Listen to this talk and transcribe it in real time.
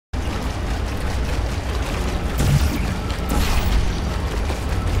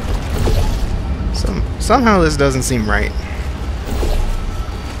Somehow this doesn't seem right.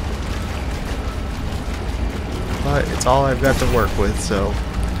 But it's all I've got to work with, so...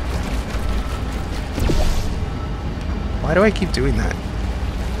 Why do I keep doing that?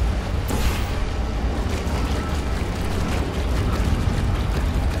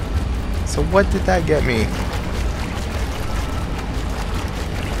 So what did that get me?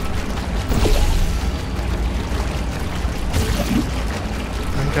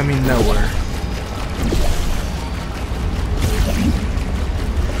 I'm coming nowhere.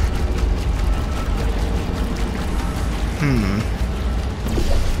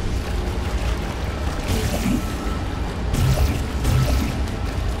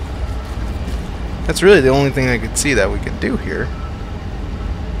 That's really the only thing I could see that we could do here.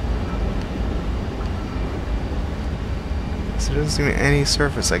 So there doesn't seem to be any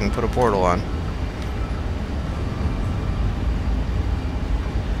surface I can put a portal on.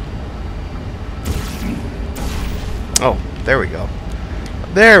 Oh, there we go.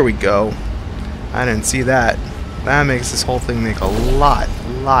 There we go. I didn't see that. That makes this whole thing make a lot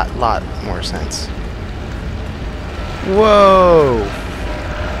more sense. Whoa!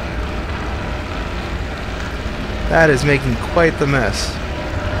 That is making quite the mess.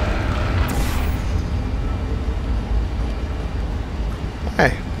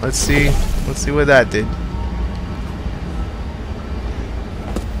 Hey, let's see what that did.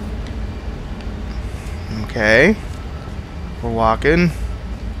 Okay. We're walking.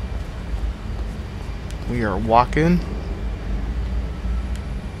 We are walking.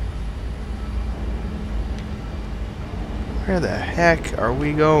 Where the heck are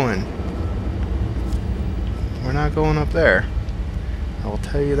we going? We're not going up there. I will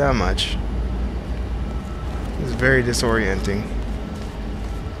tell you that much. It's very disorienting.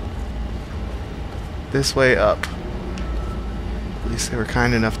 This way up. At least they were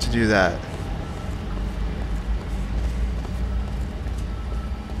kind enough to do that.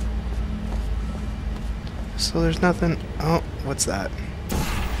 So there's nothing... Oh, what's that?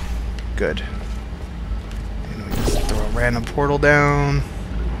 Good. And we just throw a random portal down.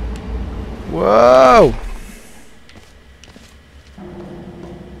 Whoa!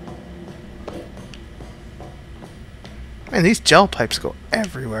 Man, these gel pipes go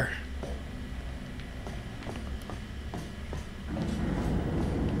everywhere.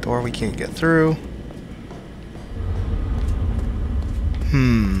 Door we can't get through.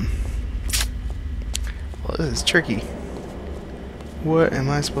 Well, this is tricky. What am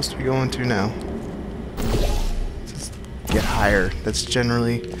I supposed to be going to now? Just get higher. That's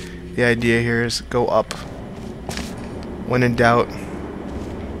generally the idea here, is go up. When in doubt,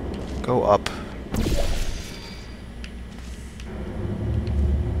 go up.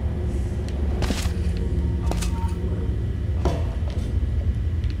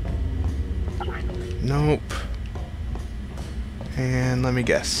 Nope. And let me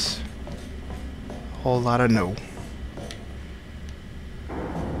guess. A whole lot of no.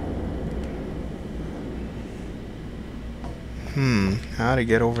 How to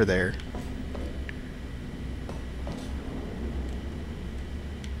get over there?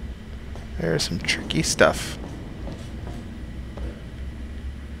 There's some tricky stuff.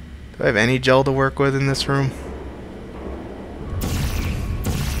 Do I have any gel to work with in this room?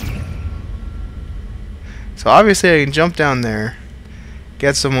 So obviously I can jump down there,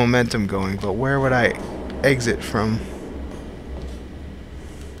 get some momentum going, but where would I exit from?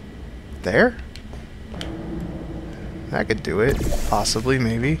 There? That could do it. Possibly,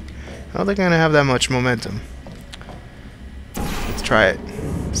 maybe. I don't think I'm gonna have that much momentum. Let's try it.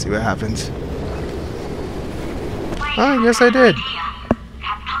 See what happens. Oh, I guess I did.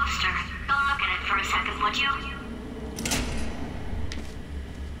 That poster. Go look at it for a second, would you?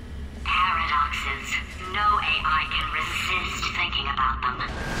 Paradoxes. No AI can resist thinking about them.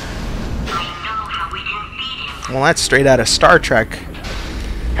 I know how we can beat him. Well, that's straight out of Star Trek.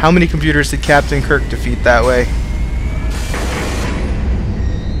 How many computers did Captain Kirk defeat that way?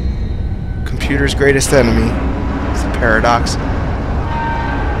 Computer's greatest enemy is the paradox.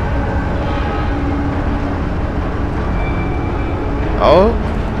 Oh,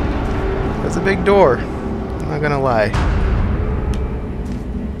 that's a big door. I'm not gonna lie.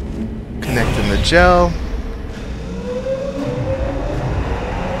 Connecting the gel.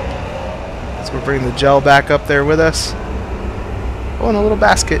 So we'll bring the gel back up there with us. Oh, and a little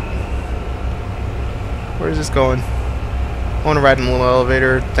basket. Where is this going? I want to ride in a little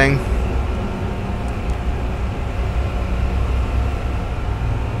elevator thing.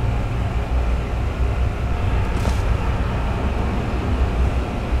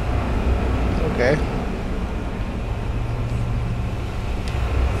 Okay.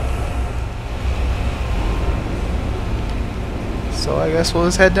 guess we'll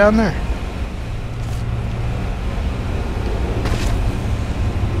just head down there.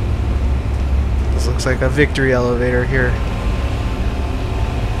 This looks like a victory elevator here.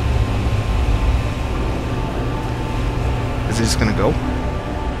 Is it just gonna go?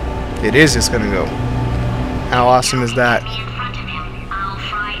 It is just gonna go. How awesome is that? In front of him, I'll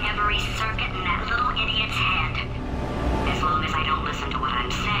fry every circuit in that little idiot's head. As long as I don't listen to what I'm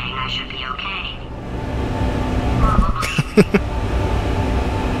saying, I should be okay. Probably.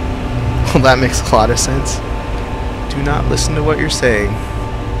 Well, that makes a lot of sense. Do not listen to what you're saying.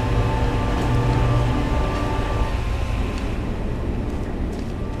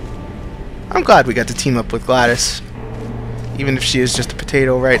 I'm glad we got to team up with Gladys. Even if she is just a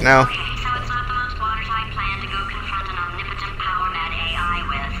potato right now. Okay, so it's not the most watertight plan to go confront an omnipotent power-mad AI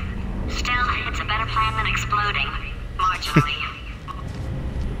with. Still, it's a better plan than exploding. Marginally.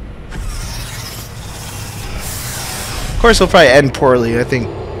 Of course, it'll probably end poorly. I think,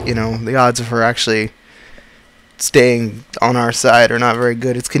 you know, the odds of her actually staying on our side are not very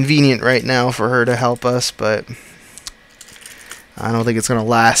good. It's convenient right now for her to help us, but I don't think it's going to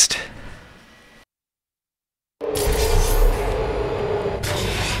last.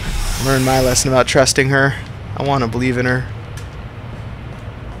 Learned my lesson about trusting her. I want to believe in her.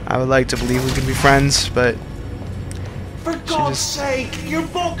 I would like to believe we can be friends, but for God's sake, your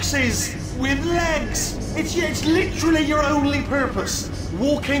boxes with legs. It's literally your only purpose.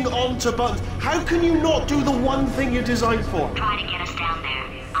 Walking onto buttons. How can you not do the one thing you're designed for? Try to get us down there.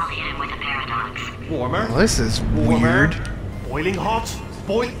 I'll hit him with a paradox. Warmer. well, this is Warmer. weird. Boiling hot.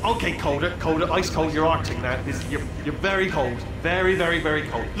 Okay, colder, ice cold. You're Arctic now. You're very cold. Very, very, very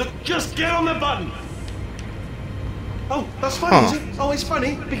cold. Look, just get on the button. Oh, that's funny, is it? Oh, it's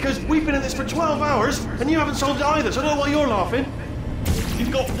funny because we've been in this for 12 hours and you haven't solved it either. So I don't know why you're laughing.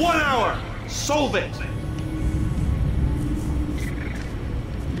 You've got 1 hour. Solve it.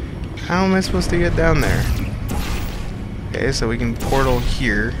 How am I supposed to get down there? Okay, so we can portal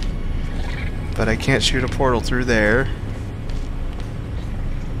here, but I can't shoot a portal through there.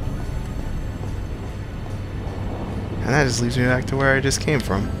 And that just leaves me back to where I just came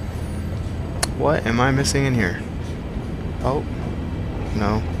from. What am I missing in here? Oh,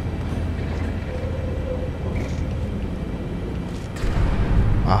 no.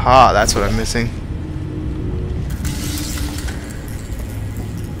 Aha, that's what I'm missing.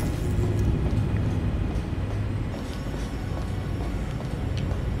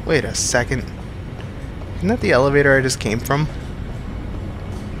 Wait a second. Isn't that the elevator I just came from?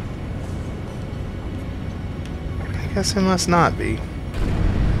 I guess it must not be.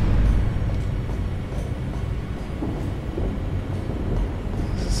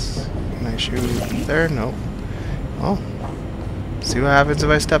 Can I shoot there? Nope. Well, see what happens if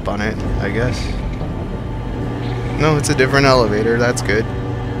I step on it, I guess. No, it's a different elevator. That's good.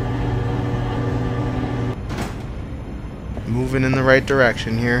 Moving in the right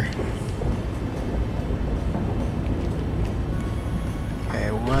direction here.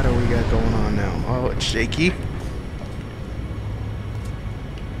 Okay, what do we got going on now? Oh, it's shaky.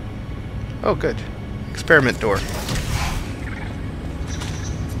 Oh, good. Experiment door. Solve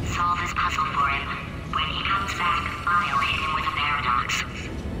his puzzle for him. When he comes back, I'll hit him with a paradox.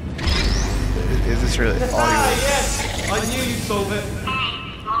 Is this really all you Yes! I knew you'd solve it.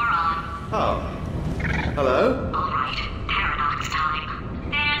 Hey, moron. Oh. Hello? All right, paradox time.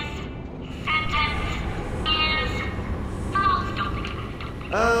 This sentence is false. Don't think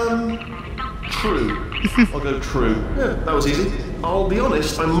True. I'll go true. Yeah, that was easy. I'll be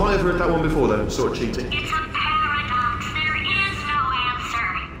honest, I might have heard that one before though, sort of cheating. It's a paradox. There is no answer.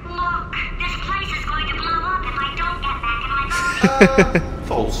 Look, this place is going to blow up if I don't get back in my body.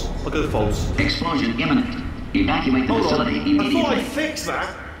 False. I'll go false. Explosion imminent. Evacuate the Hold facility on. I immediately. thought I fixed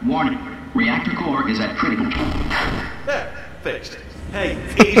that. Warning. Reactor core is at critical. There. Fixed. Hey,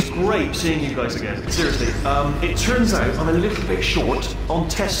 it's great seeing you guys again. Seriously, it turns out I'm a little bit short on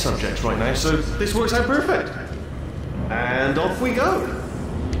test subjects right now, so this works out perfect. And off we go.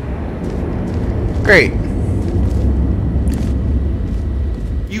 Great.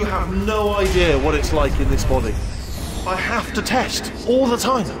 You have no idea what it's like in this body. I have to test all the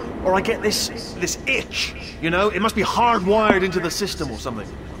time, or I get this itch. You know, it must be hardwired into the system or something.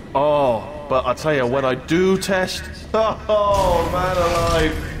 Oh, but I tell you, when I do test, oh man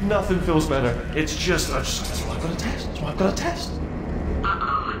alive, nothing feels better. It's just, that's why I've got to test. That's why I've got to test.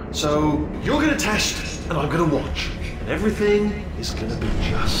 So you're gonna test, and I'm gonna watch, and everything is gonna be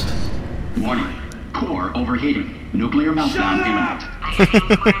just. Warning. Core overheating. Nuclear meltdown imminent. I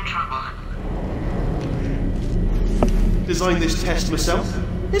think we're in trouble. Designed this test myself.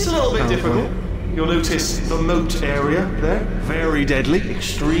 It's a little bit difficult. You'll notice the moat area there. Very deadly,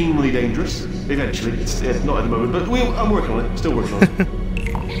 extremely dangerous. Eventually, it's not at the moment, but I'm working on it. Still working on it.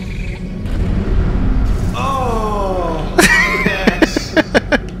 Oh, yes.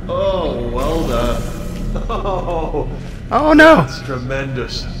 Oh, well done. Oh no! That's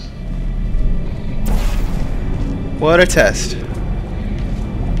tremendous. What a test.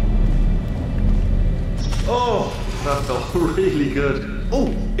 Oh, that felt really good. Oh,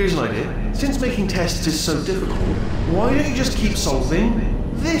 here's an idea. Since making tests is so difficult, why don't you just keep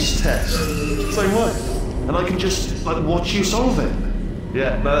solving this test? Same way. And I can just, like, watch you solve it.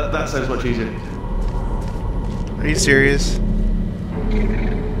 Yeah, that sounds much easier. Are you serious?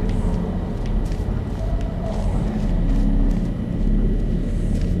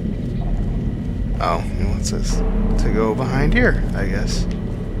 Oh, he wants us to go behind here, I guess.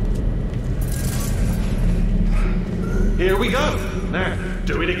 Here we go. Now,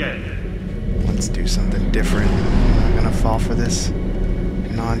 do it again. Let's do something different. I'm not gonna fall for this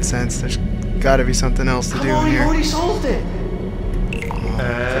nonsense. There's gotta be something else to do Come on, here. you've already solved it.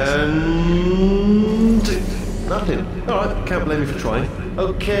 And nothing. Alright, can't blame you for trying.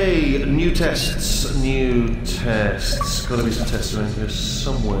 Okay, new tests. Gotta be some tests around here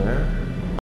somewhere.